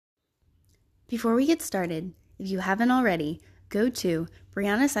Before we get started, if you haven't already, go to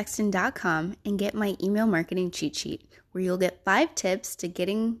briannasexton.com and get my email marketing cheat sheet, where you'll get 5 tips to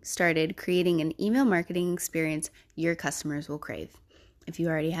getting started creating an email marketing experience your customers will crave. If you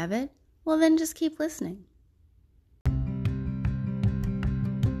already have it, well then just keep listening.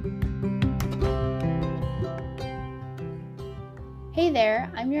 Hey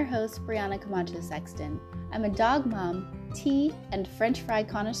there, I'm your host, Brianna Camacho Sexton. I'm a dog mom, tea, and French fry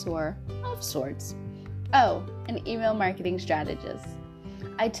connoisseur of sorts. Oh, an email marketing strategist.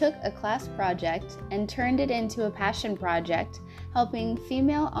 I took a class project and turned it into a passion project, helping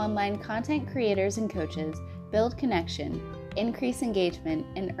female online content creators and coaches build connection, increase engagement,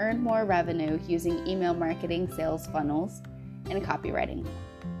 and earn more revenue using email marketing, sales funnels, and copywriting.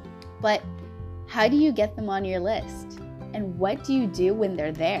 But how do you get them on your list? And what do you do when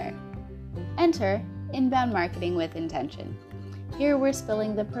they're there? Enter Inbound Marketing with Intention. Here we're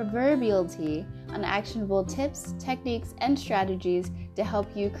spilling the proverbial tea on actionable tips, techniques, and strategies to help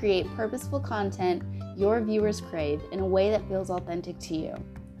you create purposeful content your viewers crave in a way that feels authentic to you.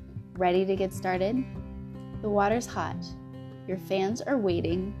 Ready to get started? The water's hot. Your fans are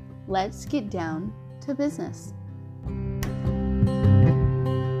waiting. Let's get down to business.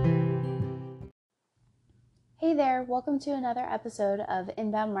 Hey there, welcome to another episode of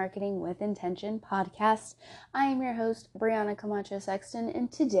Inbound Marketing with Intention podcast. I am your host, Brianna Camacho Sexton,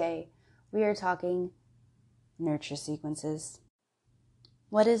 and today we are talking nurture sequences.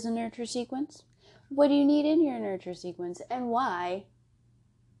 What is a nurture sequence? What do you need in your nurture sequence, and why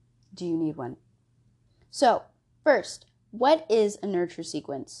do you need one? So, first, what is a nurture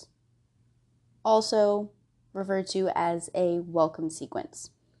sequence? Also referred to as a welcome sequence.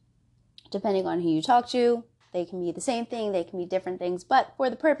 Depending on who you talk to, they can be the same thing, they can be different things, but for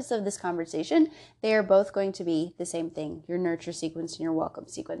the purpose of this conversation, they are both going to be the same thing, your nurture sequence and your welcome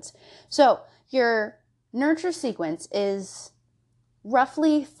sequence. So your nurture sequence is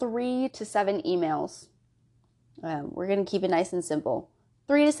roughly 3 to 7 emails. We're going to keep it nice and simple.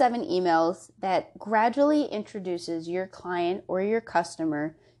 3 to 7 emails that gradually introduces your client or your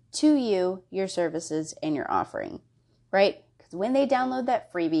customer to you, your services, and your offering, right? Because when they download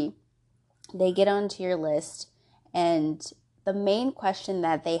that freebie, they get onto your list, and the main question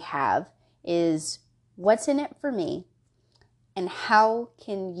that they have is, what's in it for me, and how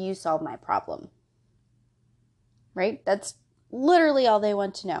can you solve my problem? Right? That's literally all they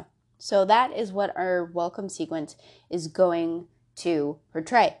want to know. So that is what our welcome sequence is going to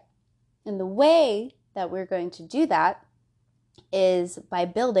portray. And the way that we're going to do that is by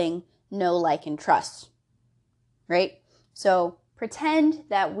building know, like, and trust. Right? So pretend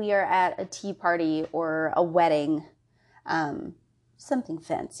that we are at a tea party or a wedding, something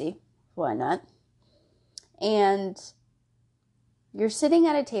fancy, why not? And you're sitting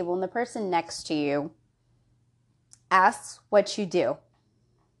at a table and the person next to you asks what you do,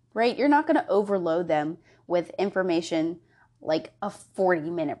 right? You're not going to overload them with information like a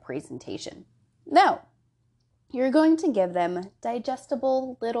 40-minute presentation. No. You're going to give them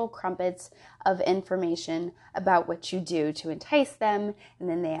digestible little crumpets of information about what you do to entice them, and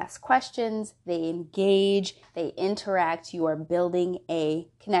then they ask questions, they engage, they interact, you are building a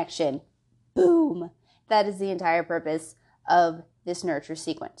connection. Boom! That is the entire purpose of this nurture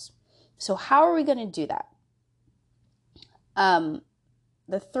sequence. So how are we going to do that?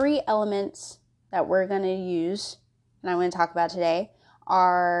 The 3 elements that we're going to use, and I'm going to talk about today,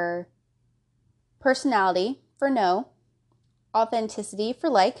 are personality for know, authenticity for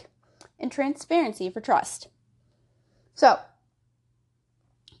like, and transparency for trust. So,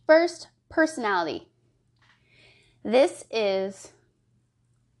 first, personality. This is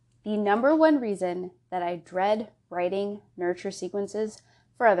the number one reason that I dread writing nurture sequences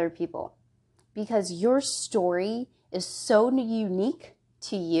for other people, because your story is so unique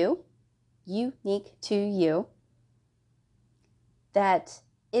to you, that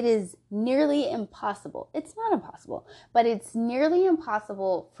it is nearly impossible. It's not impossible, but it's nearly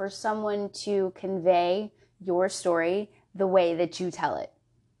impossible for someone to convey your story the way that you tell it.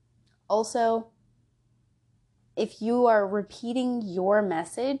 Also, if you are repeating your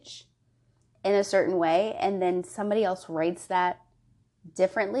message in a certain way and then somebody else writes that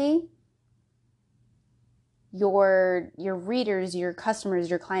differently, your readers, your customers,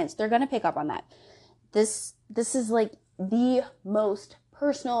 your clients, they're going to pick up on that. This is like the most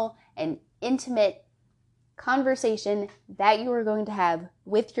personal and intimate conversation that you are going to have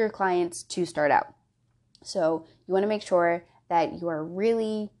with your clients to start out. So you want to make sure that you are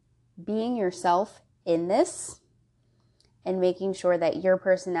really being yourself in this and making sure that your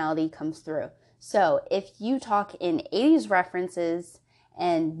personality comes through. So if you talk in 80s references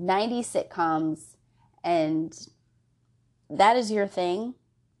and 90 sitcoms, and that is your thing,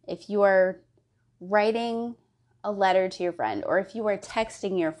 if you are writing a letter to your friend, or if you are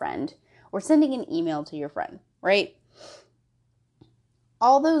texting your friend, or sending an email to your friend, right?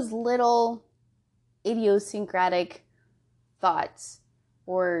 All those little idiosyncratic thoughts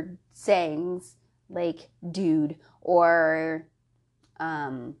or sayings like dude, or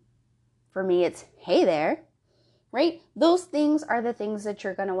for me it's hey there, right? Those things are the things that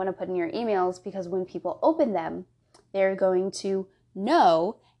you're going to want to put in your emails, because when people open them, they're going to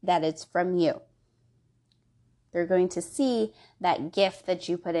know that it's from you. They're going to see that GIF that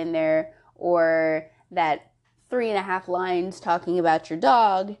you put in there, or that 3.5 lines talking about your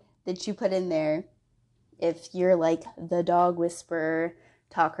dog that you put in there, if you're like the dog whisperer,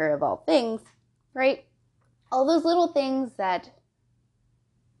 talker of all things, right? All those little things that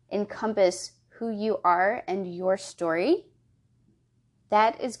encompass who you are and your story,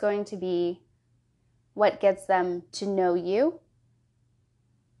 that is going to be what gets them to know you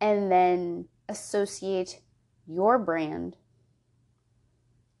and then associate your brand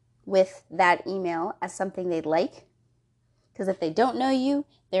with that email as something they'd like. Because if they don't know you,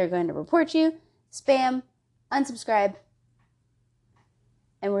 they're going to report you, spam, unsubscribe,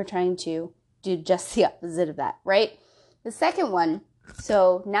 and we're trying to do just the opposite of that, right? The second one,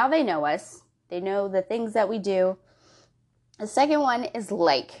 so now they know us, they know the things that we do. The second one is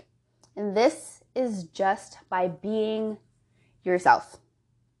like, and this is just by being yourself.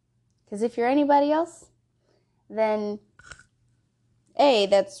 Because if you're anybody else, then A,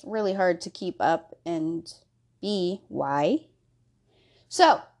 that's really hard to keep up, and B, why?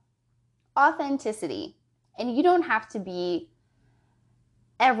 So, authenticity. And you don't have to be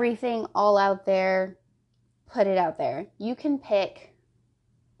everything all out there, put it out there. You can pick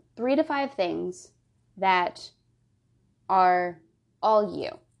 3 to 5 things that are all you.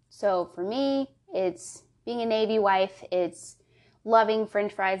 So for me, it's being a Navy wife, it's loving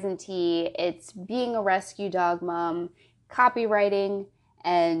French fries and tea, it's being a rescue dog mom, copywriting,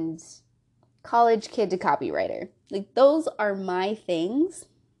 and college kid to copywriter. Like, those are my things.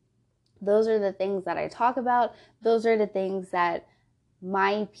 Those are the things that I talk about. Those are the things that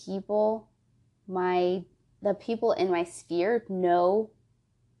my people, the people in my sphere know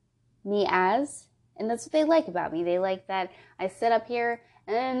me as, and that's what they like about me. They like that I sit up here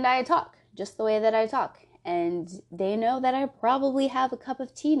and I talk just the way that I talk, and they know that I probably have a cup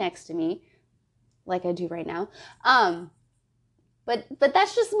of tea next to me, like I do right now. But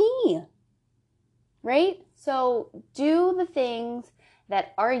that's just me, right? So do the things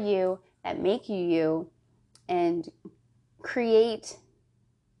that are you, that make you you, and create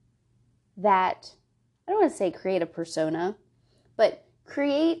that, I don't want to say create a persona, but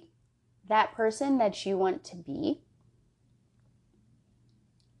create that person that you want to be,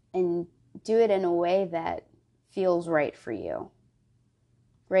 and do it in a way that feels right for you,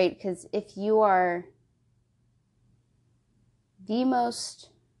 right? Because if you are the most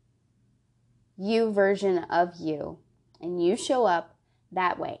you version of you, and you show up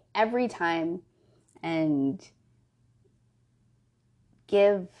that way every time and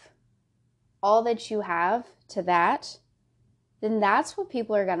give all that you have to that, then that's what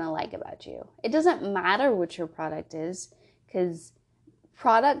people are going to like about you. It doesn't matter what your product is, because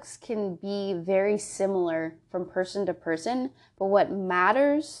products can be very similar from person to person, but what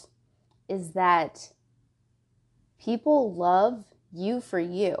matters is that people love you for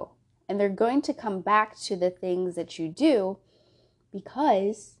you, and they're going to come back to the things that you do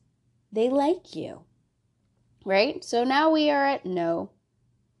because they like you, right? So now we are at know.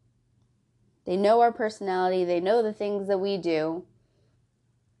 They know our personality. They know the things that we do.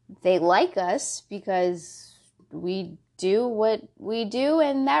 They like us because we do what we do,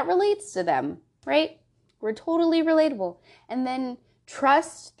 and that relates to them, right? We're totally relatable. And then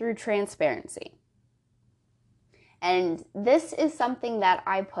trust through transparency. And this is something that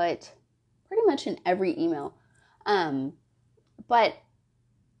I put pretty much in every email. But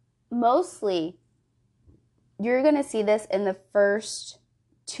mostly, you're going to see this in the first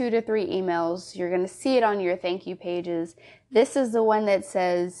 2 to 3 emails. You're going to see it on your thank you pages. This is the one that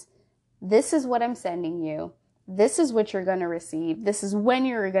says, this is what I'm sending you. This is what you're going to receive. This is when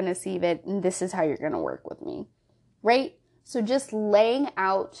you're going to receive it. And this is how you're going to work with me, right? So just laying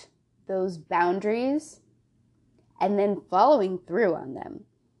out those boundaries and then following through on them.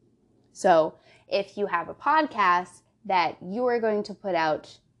 So if you have a podcast that you are going to put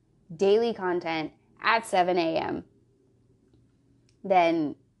out daily content at 7 a.m.,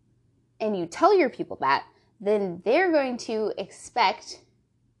 then, and you tell your people that, then they're going to expect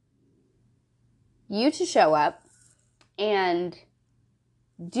you to show up and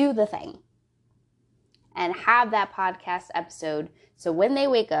do the thing and have that podcast episode. So when they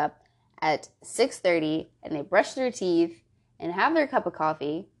wake up at 6:30 and they brush their teeth and have their cup of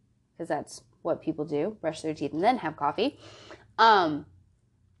coffee, because that's what people do, brush their teeth and then have coffee,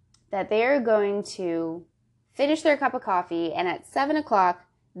 that they're going to finish their cup of coffee, and at 7 o'clock,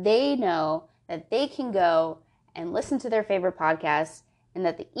 they know that they can go and listen to their favorite podcast, and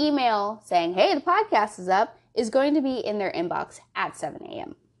that the email saying, hey, the podcast is up, is going to be in their inbox at 7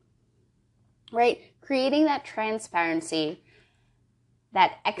 a.m. Right? Creating that transparency,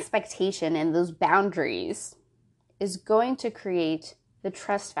 that expectation, and those boundaries is going to create the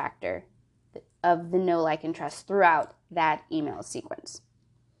trust factor of the know, like, and trust throughout that email sequence.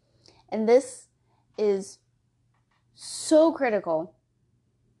 And this is so critical,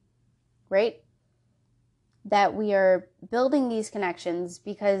 right? That we are building these connections,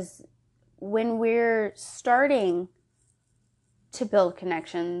 because when we're starting to build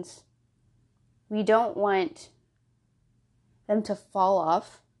connections, we don't want them to fall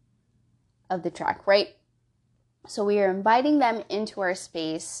off of the track, right? So we are inviting them into our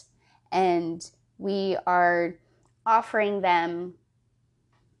space, and we are offering them,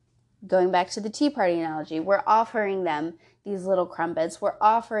 going back to the tea party analogy, we're offering them these little crumpets. We're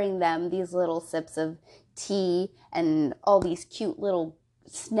offering them these little sips of tea and all these cute little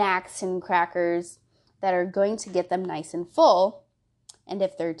snacks and crackers that are going to get them nice and full. And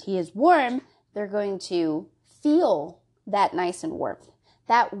if their tea is warm, they're going to feel that nice and warmth.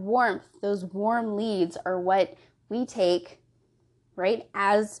 That warmth, those warm leads are what we take, right,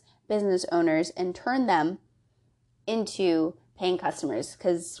 as business owners and turn them into paying customers,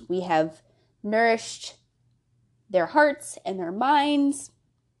 because we have nourished their hearts and their minds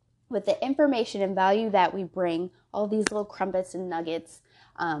with the information and value that we bring, all these little crumpets and nuggets,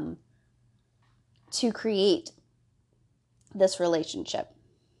 to create this relationship,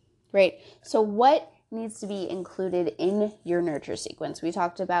 right? So what needs to be included in your nurture sequence? We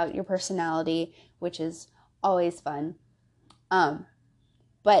talked about your personality, which is always fun.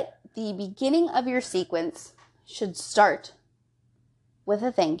 But the beginning of your sequence should start with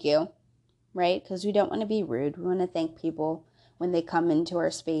a thank you, right? Because we don't want to be rude. We want to thank people when they come into our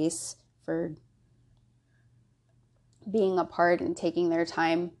space for being a part and taking their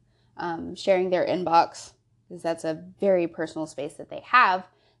time, sharing their inbox, because that's a very personal space that they have,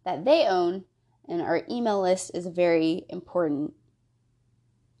 that they own. And our email list is a very important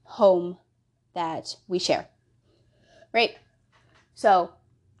home that we share, right? So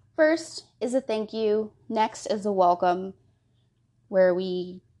first is a thank you. Next is a welcome, where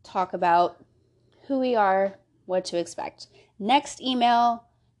we talk about who we are, what to expect. Next email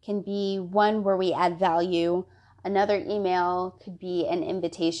can be one where we add value. Another email could be an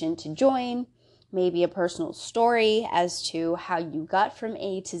invitation to join, maybe a personal story as to how you got from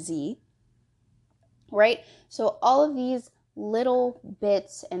A to Z, right? So all of these little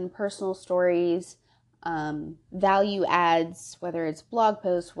bits and personal stories, value adds, whether it's blog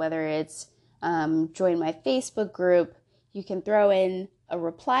posts, whether it's join my Facebook group, you can throw in a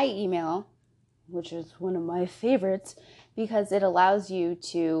reply email, which is one of my favorites, because it allows you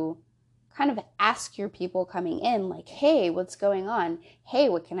to kind of ask your people coming in, like, hey, what's going on? Hey,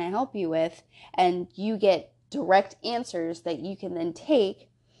 what can I help you with? And you get direct answers that you can then take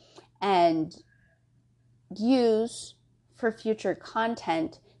and use for future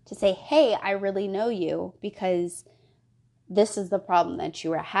content to say, hey, I really know you because this is the problem that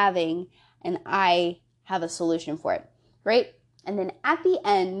you are having and I have a solution for it, right? And then at the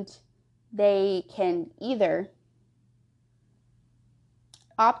end, they can either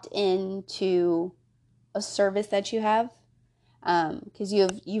opt in to a service that you have, because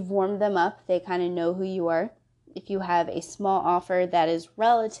you've warmed them up. They kind of know who you are. If you have a small offer that is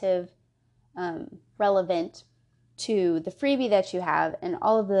relevant to the freebie that you have and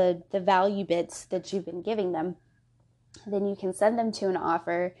all of the value bits that you've been giving them, then you can send them to an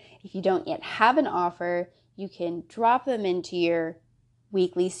offer. If you don't yet have an offer, you can drop them into your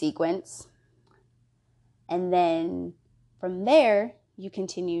weekly sequence. And then from there, you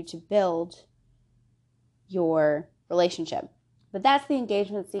continue to build your relationship. But that's the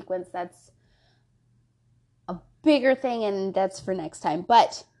engagement sequence. That's a bigger thing, and that's for next time.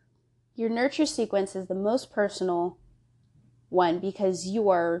 But your nurture sequence is the most personal one because you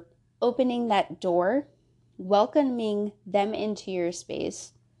are opening that door, welcoming them into your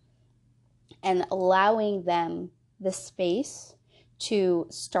space, and allowing them the space to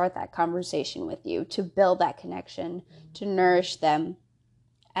start that conversation with you, to build that connection, to nourish them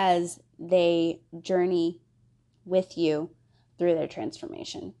as they journey with you through their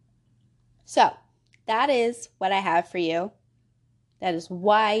transformation. So that is what I have for you That is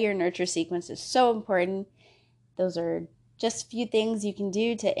why your nurture sequence is so important. Those are just a few things you can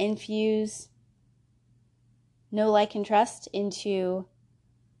do to infuse know, like, and trust into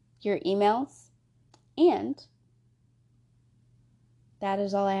your emails. And that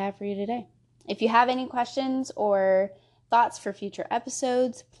is all I have for you today. If you have any questions or thoughts for future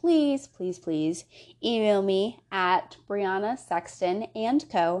episodes, please email me at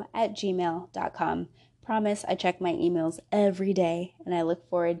briannasextonandco@gmail.com. Promise I check my emails every day, and I look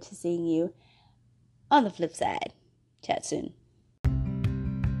forward to seeing you on the flip side. Chat soon.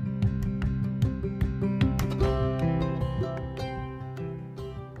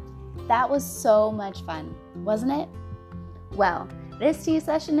 That was so much fun, wasn't it? Well, this tea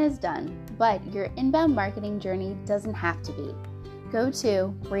session is done, but your inbound marketing journey doesn't have to be. Go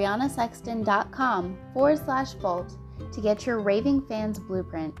to briannasexton.com/vault to get your Raving Fans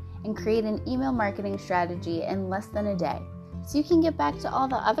Blueprint and create an email marketing strategy in less than a day, so you can get back to all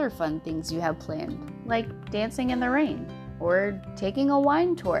the other fun things you have planned, like dancing in the rain or taking a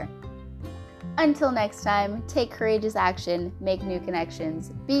wine tour. Until next time, take courageous action, make new connections,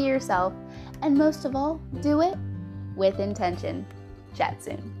 be yourself, and most of all, do it with intention. Chat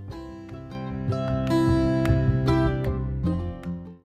soon.